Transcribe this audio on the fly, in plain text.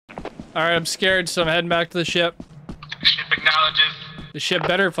Alright, I'm scared, so I'm heading back to the ship. Ship acknowledges. The ship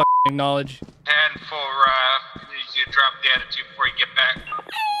better f***ing acknowledge. And for, you drop the attitude before you get back.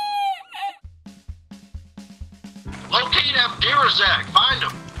 Locate Abdirazak. Find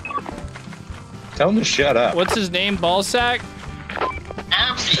him. Tell him to shut up. What's his name? Ballsack?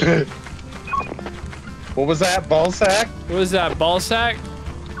 Abdi. What was that? Ballsack? What was that? Ballsack?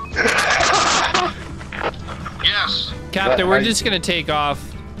 Yes. Captain, we're just gonna take off.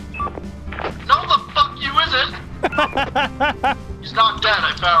 No, the fuck you isn't. He's not dead.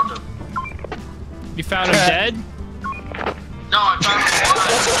 I found him. You found him dead? No, I found him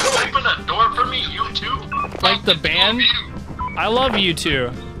alive. Open a door for me, you too. Like the band? I love you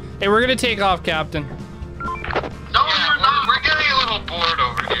two. Hey, we're gonna take off, Captain. No, you're not. We're getting a little bored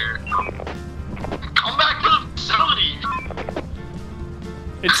over here. Come back to the facility.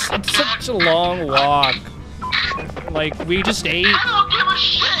 It's such a long walk. Like, we just ate. I don't give a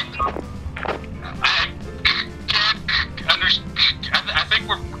shit. I can't understand. I think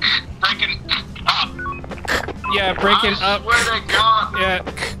we're breaking up. Yeah, breaking I up. swear to God. Yeah.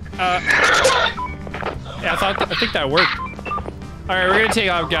 Yeah, I think that worked. Alright, we're gonna take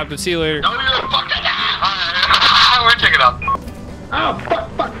off, Captain. See you later. No, you're fucking. We're taking off. Oh, fuck.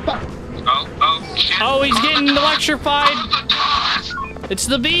 Oh, shit. Oh, he's getting electrified. Close the doors. It's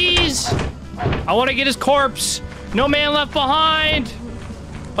the bees. I want to get his corpse. No man left behind.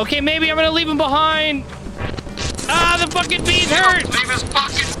 Okay, maybe I'm gonna leave him behind. Ah, the fucking bees hurt. Leave his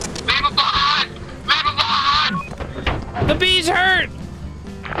fucking. Leave him behind. Leave him behind. The bees hurt.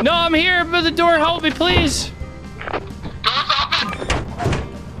 No, I'm here, but the door, help me, please. Doors open.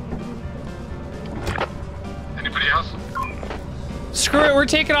 Anybody else? Screw it, we're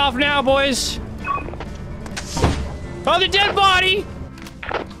taking off now, boys. Oh, the dead body.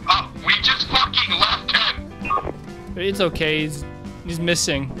 We just fucking left him. It's okay, he's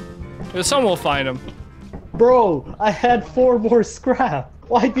missing. Someone will find him. Bro, I had 4 more scrap.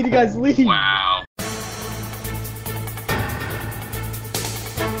 Why did you guys leave? Wow.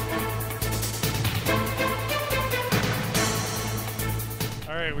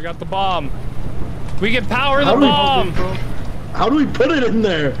 Alright, we got the bomb. We can power the bomb! How do we put it in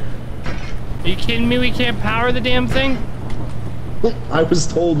there? Are you kidding me? We can't power the damn thing? I was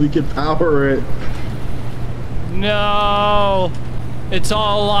told we could power it. No! It's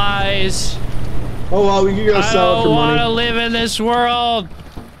all lies. Oh well, we can go sell it for I don't money. want to live in this world!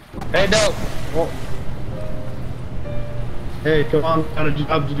 Hey, no. Oh. Hey, come on, got a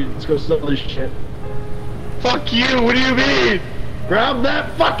job to do. Let's go sell this shit. Fuck you. What do you mean? Grab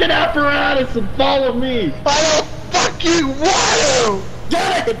that fucking apparatus and follow me. I don't fucking want to.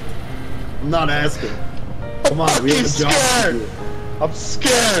 Get it! I'm not asking. Come on, we have a job to do. I'm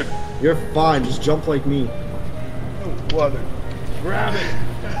scared. You're fine, just jump like me. What? Grab it.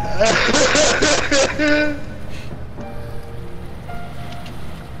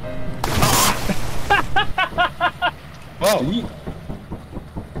 Oh.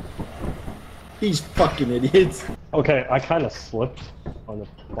 These fucking idiots. Okay, I kind of slipped on the.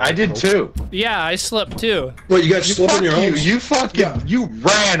 I did too. Yeah, I slept too. What, you guys slipping your own? You fucking, you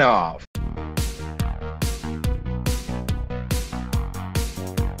ran off.